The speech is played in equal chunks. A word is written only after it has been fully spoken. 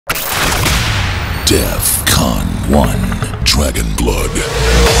Defqon.1 Dragon Blood.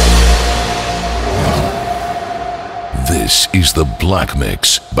 This is the Black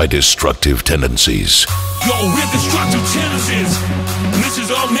Mix by Destructive Tendencies. Yo, we're Destructive Tendencies. This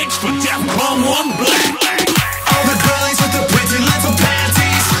is our mix for Defqon.1 Black. All the girlies with the pretty little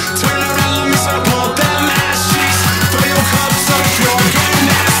panties, turn around, let me support them ass cheeks. Throw your cups up, you're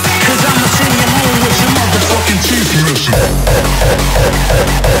getting nasty. Cause I'ma send you home with your motherfucking teeth missing.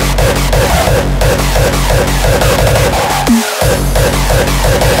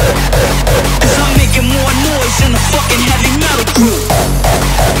 Cause I'm making more noise than a fucking heavy metal group.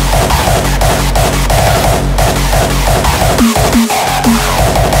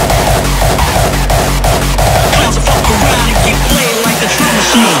 Clowns will fuck around and get played like the drum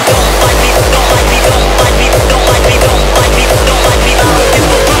machine. Don't like me, don't like me, don't like me, don't like me, don't like me, don't like me, I don't give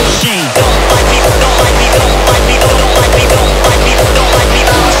a drum machine. Don't like me, don't like me, don't like me, don't like me, don't like me, don't like me,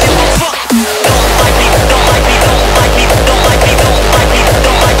 I don't give a fuck. Don't like me, don't like me, don't like me, don't like me, don't like me,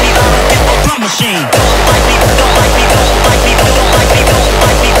 don't like me, I don't give a drum machine. Don't like me, don't like me, don't like me, don't like me, don't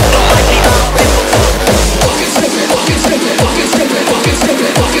like me, don't like me, I don't give a fuck. Fucking stupid, fucking stupid, fucking stupid, fucking stupid,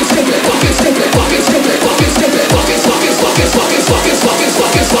 fucking stupid, fucking stupid, fucking stupid,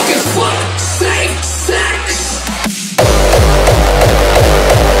 fucking stupid, fuck safe sex.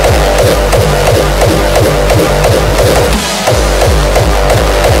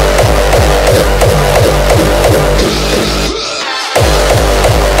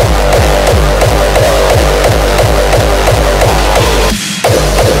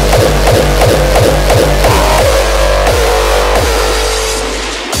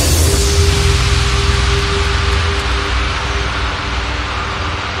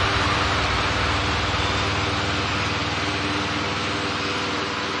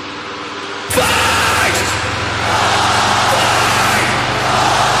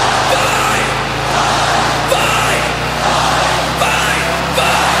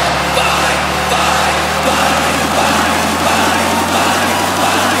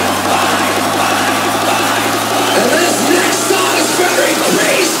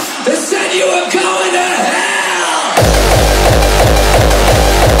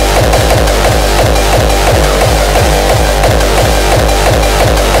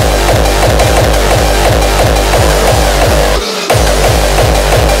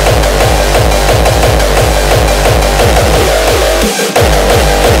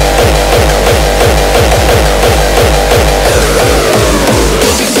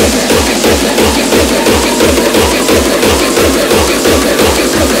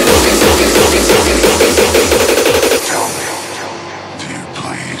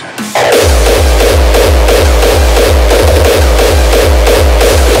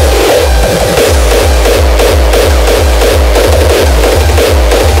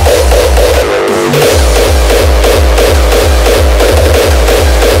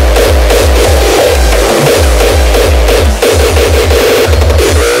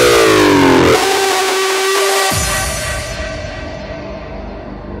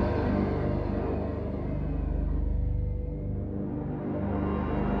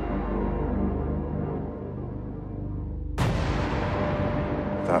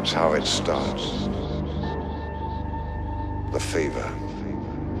 That's how it starts. The fever,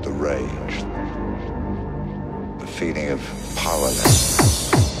 the rage, the feeling of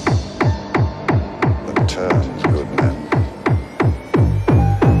powerlessness that turns good men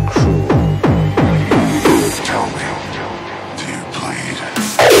cruel. Tell me, do you bleed?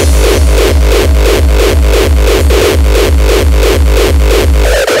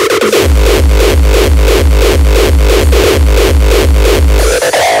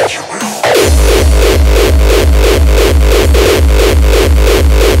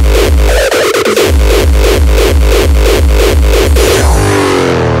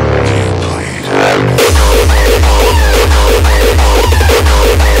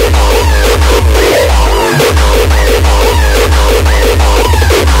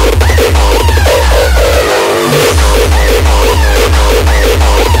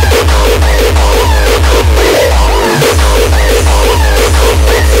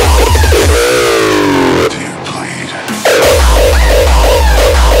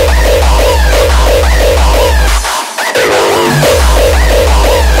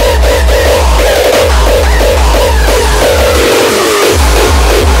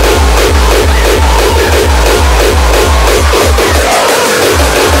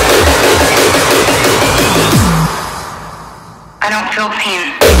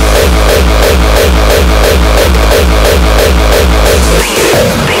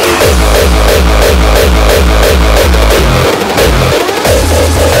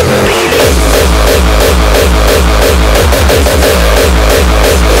 Please.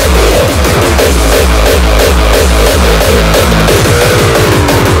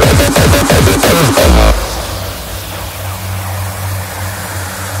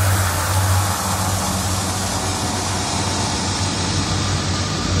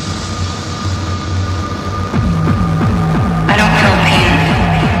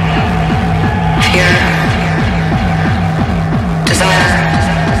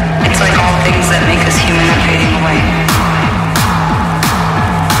 human are fading away.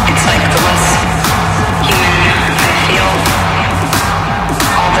 It's like the less human I feel,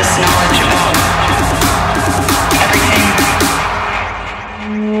 all this knowledge about everything,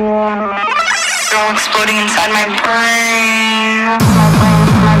 it's all exploding inside my brain.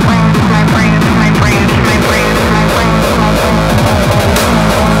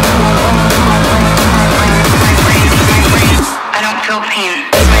 I don't feel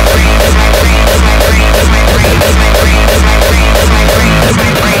pain.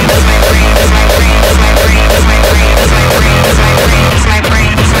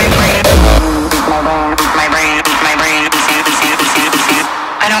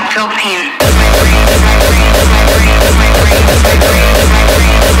 I don't feel pain.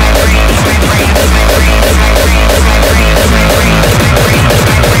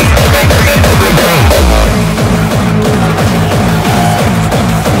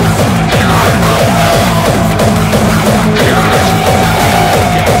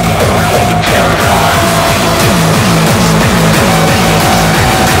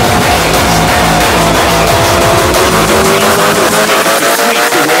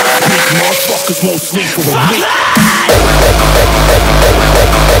 Motherfuckers won't sleep for a week.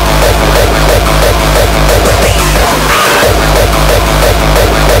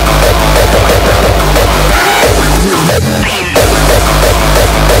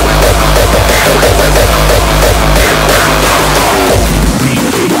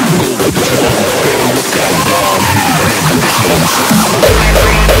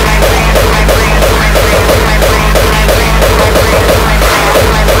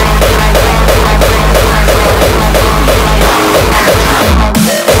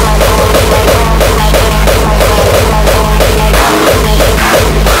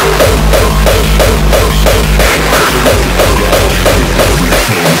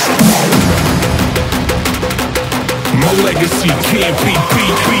 Legacy can't be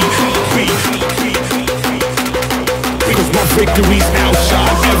beat. Because my victories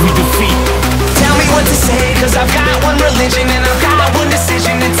outshine every defeat. Tell me what to say, cause I've got one religion and I've got one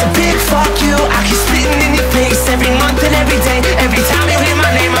decision. It's a big fuck you, I keep spitting in your face every month and every day. Every time you hear my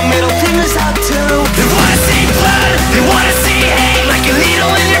name, my middle finger's up too. They wanna see blood, they wanna see hate, like a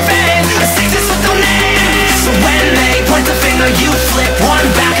needle in your vein, a sickness with no name. So when they point the finger, you flip one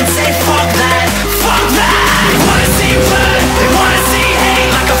back and say fuck that, fuck that. They wanna see blood, they wanna see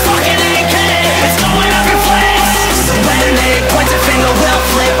hate, like a fucking AK, it's going up your place. So when they point the finger, we'll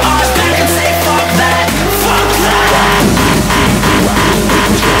flip ours back and say fuck that, fuck that.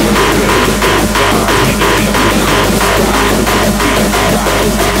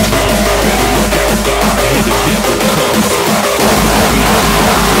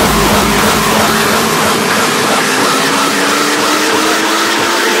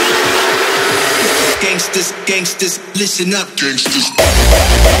 Gangsters, gangsters, listen up, gangsters.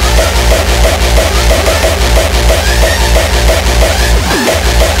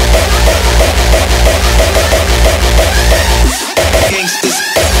 Gangsters.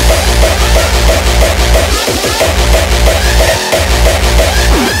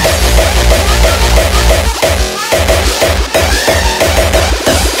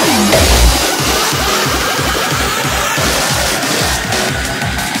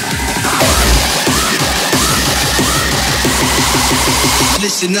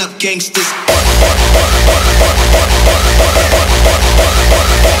 Listen up, gangsters.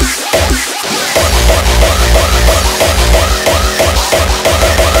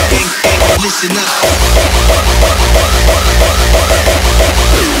 Listen up.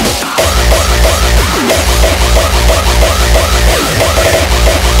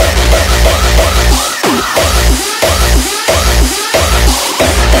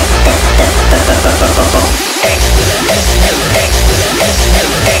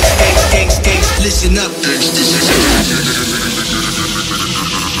 Listen up,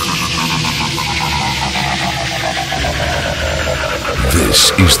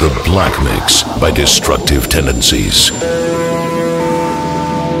 This is the Black Mix by Destructive Tendencies.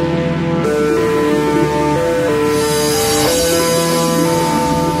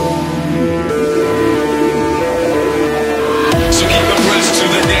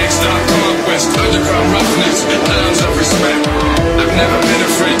 Underground roughness, lines of respect. I've never been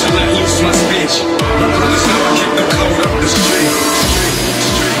afraid to let loose my speech. My brothers know I keep the code up the street.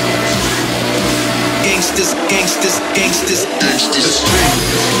 Gangsters, gangsters, gangsters, gangsters. The street.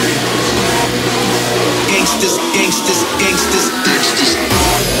 Gangsters, gangsters, gangsters, gangsters.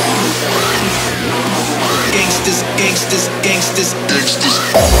 Gangsters, gangsters, gangsters, gangsters.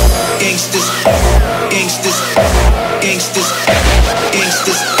 Gangsters, gangsters, gangsters,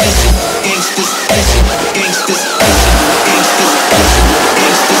 gangsters. Listen, gangsters, listen.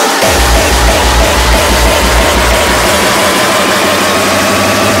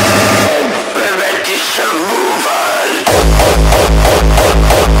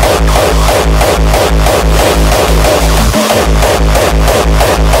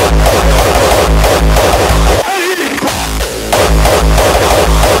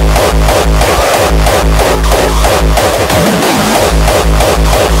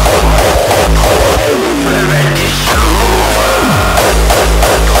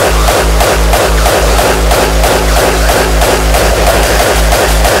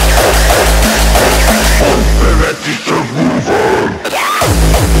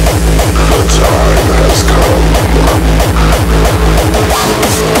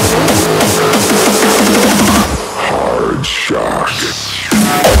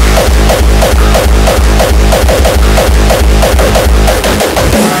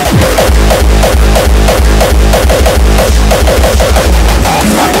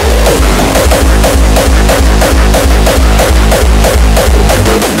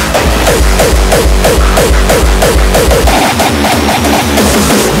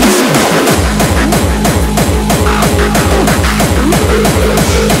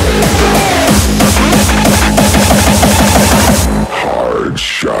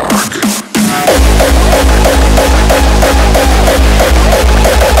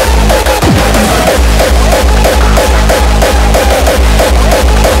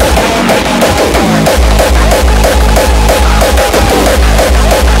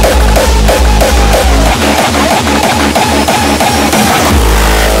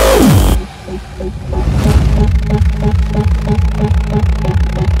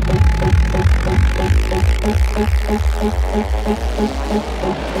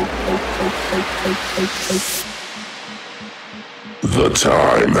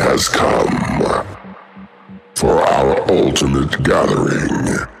 time has come for our ultimate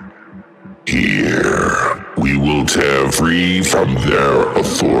gathering. Here, we will tear free from their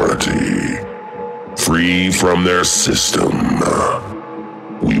authority, free from their system.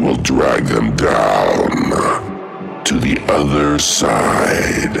 We will drag them down to the other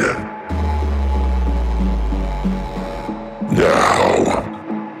side. Now,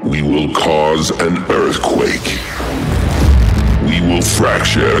 we will cause an earthquake. We will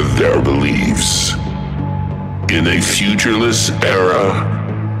fracture their beliefs. In a futureless era,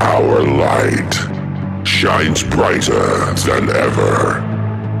 our light shines brighter than ever.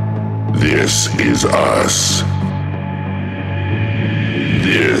 This is us.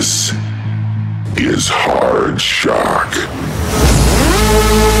 This is Hardshock.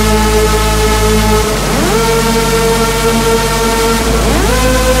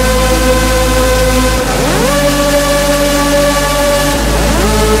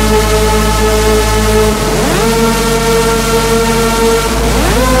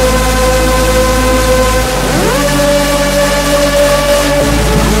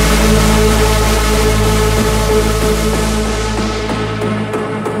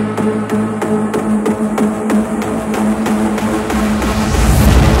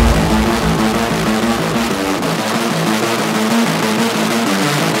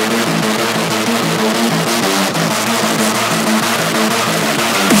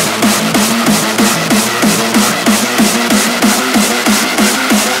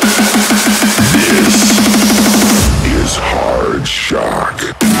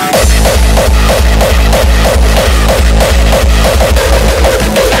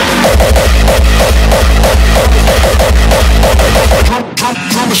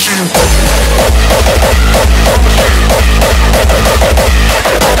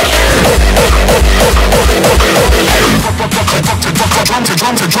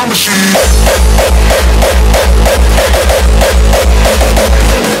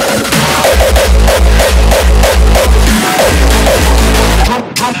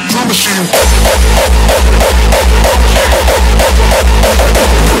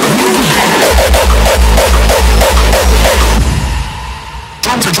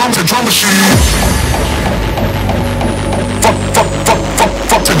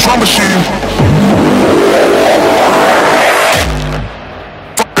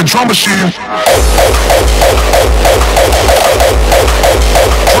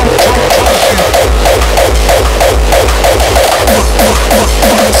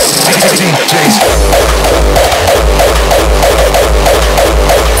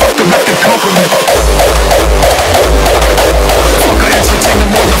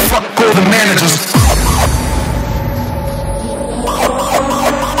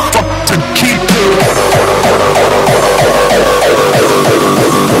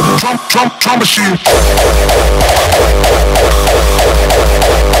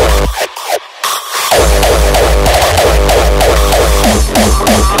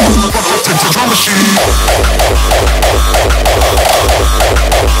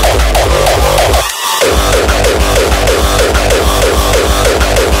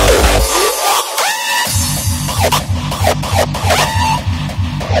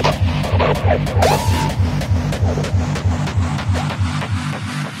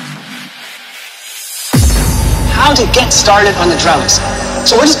 How to get started on the drums.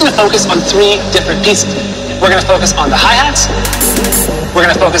 So we're just going to focus on 3 different pieces. We're going to focus on the hi-hats, we're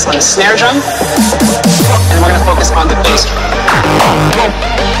going to focus on the snare drum, and we're going to focus on the bass drum.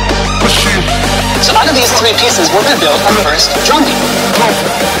 So out of these 3 pieces, we're going to build our first drum beat.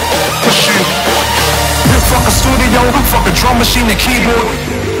 Fuck a studio, fuck a drum machine and keyboard.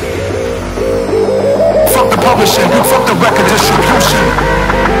 Fuck the publishing, fuck the record distribution.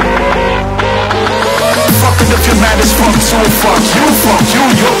 Fuck it if you're mad as fuck, so fuck you,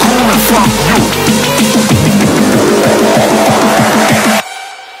 you're cool and fuck you.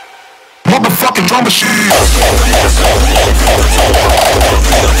 Motherfucking drum machine.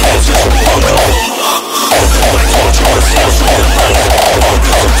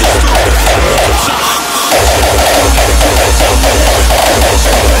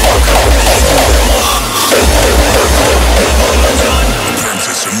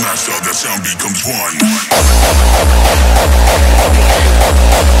 The sound becomes one.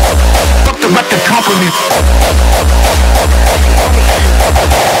 Fuck the record company.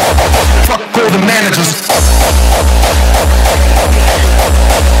 Fuck all the managers.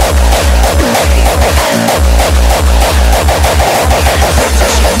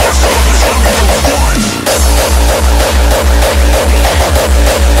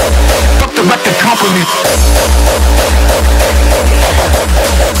 Fuck the record company.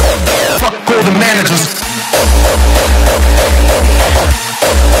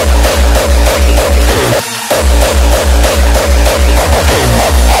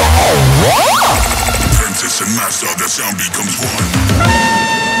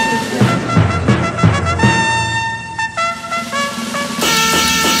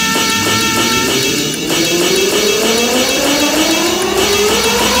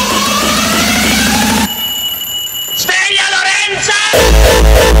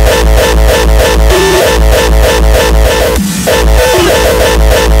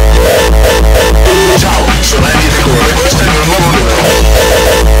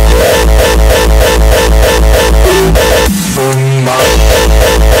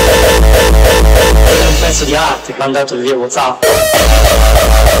 pezzo di arte, mandato via WhatsApp.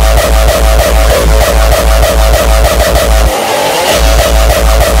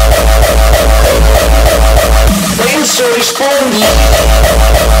 Penso, rispondi.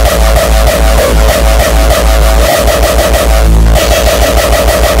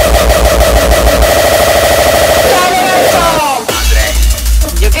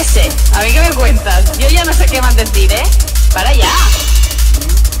 Yo qué sé, a mí qué me cuentas. Yo ya no sé qué más decir, ¿eh? Para ya.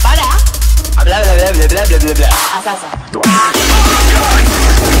 Para. Bla bla bla bla bla bla bla bla. Asasa.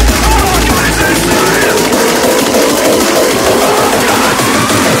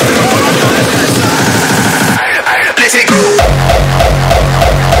 Let it go.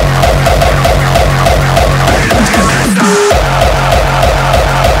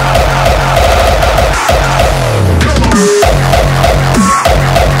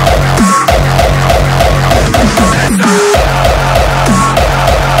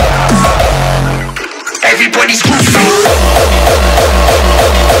 Everybody's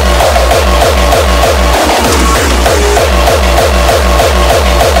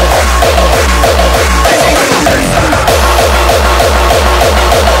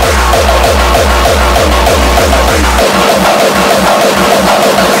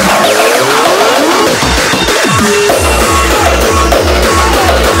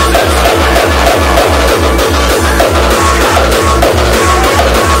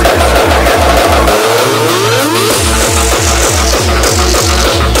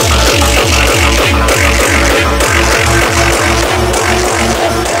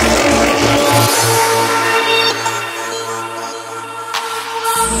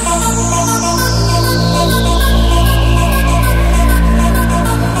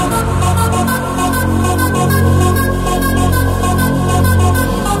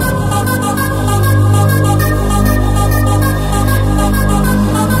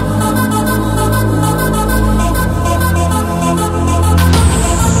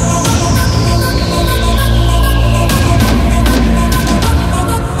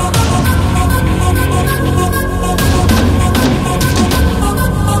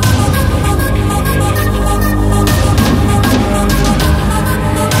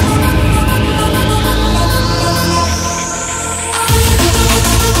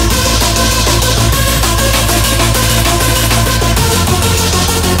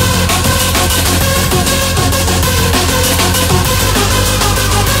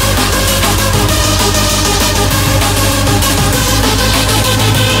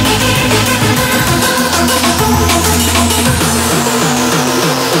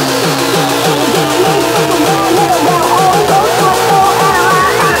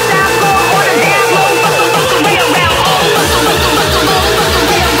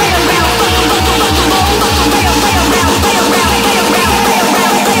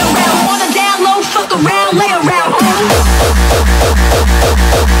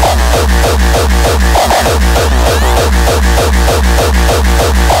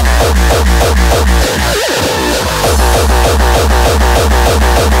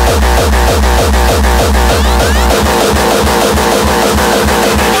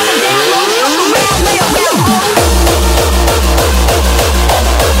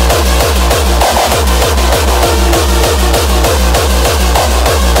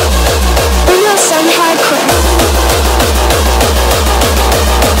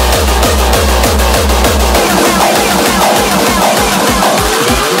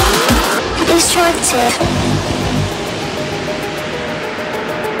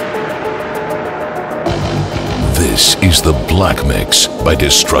This is the Black Mix by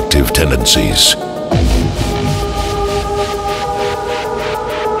Destructive Tendencies.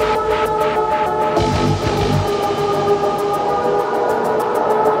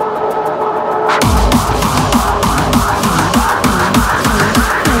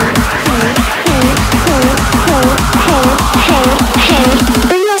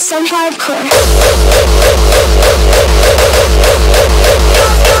 Bring us some hardcore.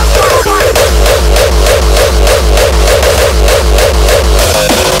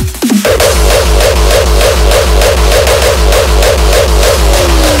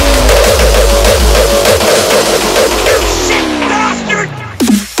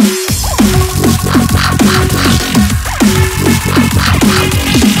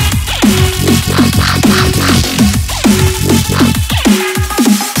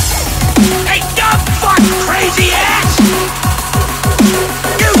 Hey, dumb fuck!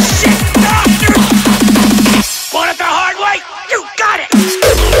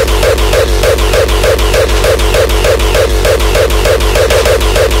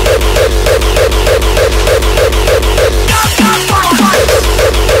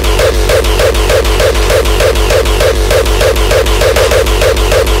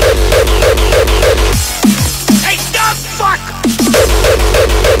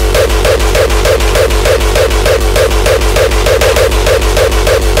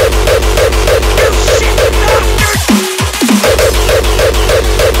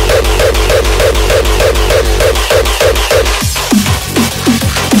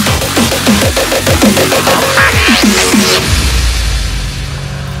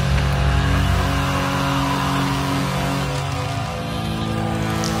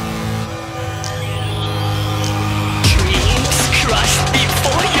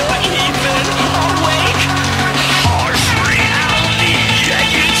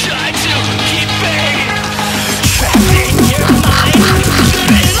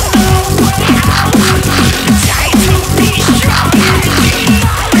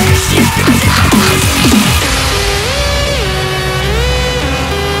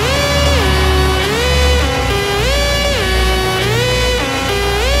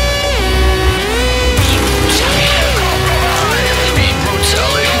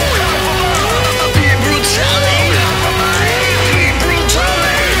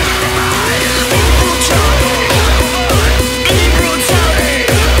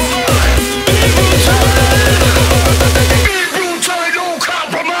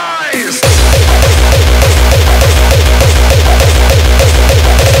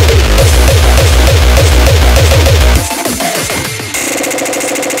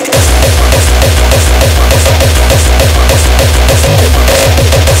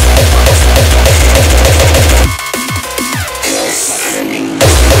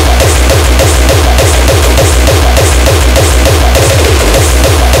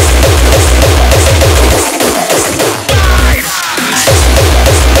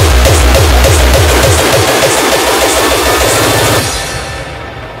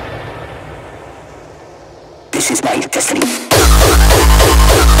 This is my destiny.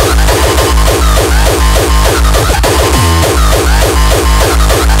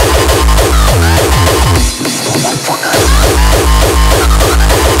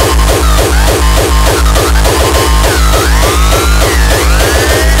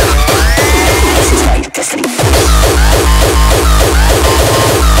 This is my destiny.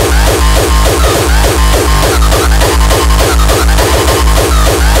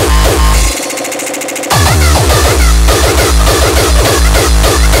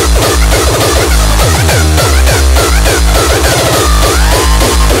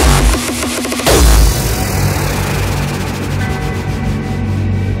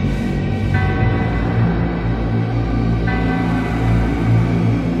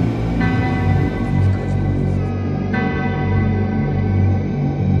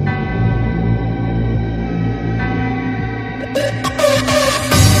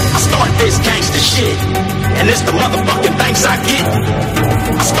 And it's the motherfucking thanks I get.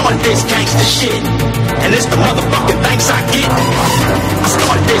 I started this gangsta shit, and it's the motherfucking thanks I get. I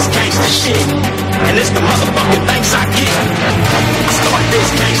started this gangsta shit, and it's the motherfucking thanks I get. I started this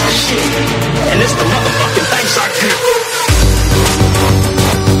gangsta shit, and it's the motherfucking thanks I get.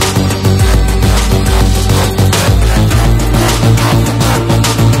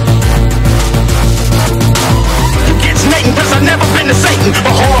 Cause I've never been to Satan,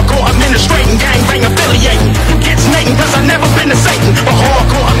 but hardcore administrating, gangbang affiliating. Gets Nathan cause I've never been to Satan, but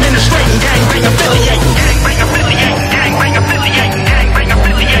hardcore administrating, gangbang affiliating. Gangbang affiliating, gangbang affiliating, gangbang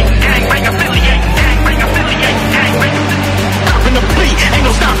affiliating, gangbang affiliating, gangbang affiliating, gangbang. Stopping the plea, ain't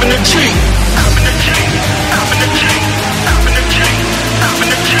no stopping the G. Stopping the G, stopping the G, stopping the G,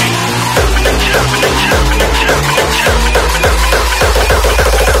 stopping the G, stopping the G, stopping the G, stopping the G, stopping the G.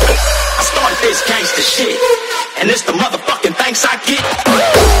 I started this gangsta shit, and it's the motherfucking thanks I get.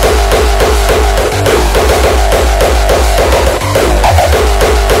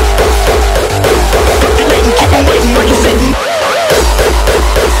 You waiting, keep on waiting while you sitting.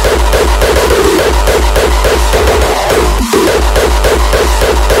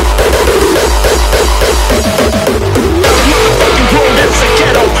 Motherfucking world, it's a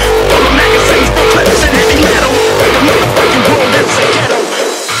ghetto. Full of magazines, for clips and heavy metal. The motherfucking world, it's a ghetto.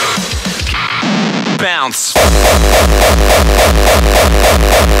 Bounce.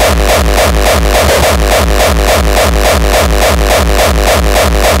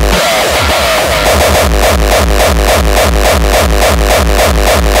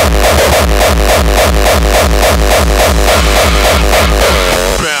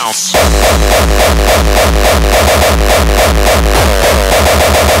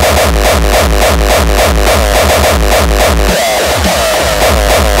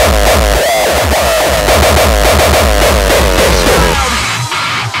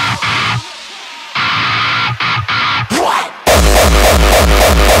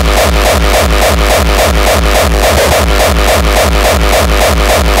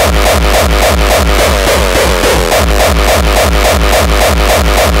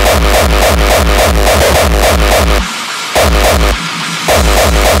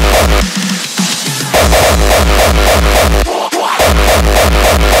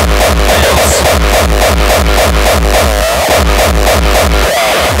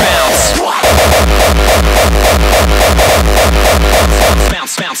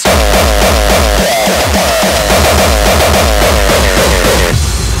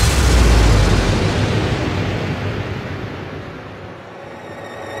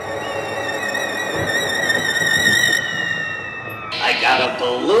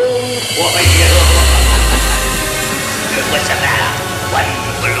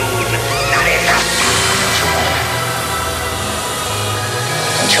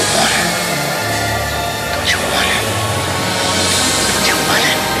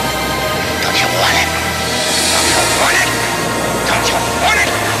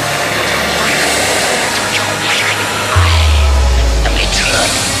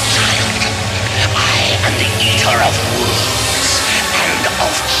 Of wolves and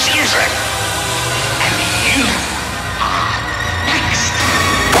of children.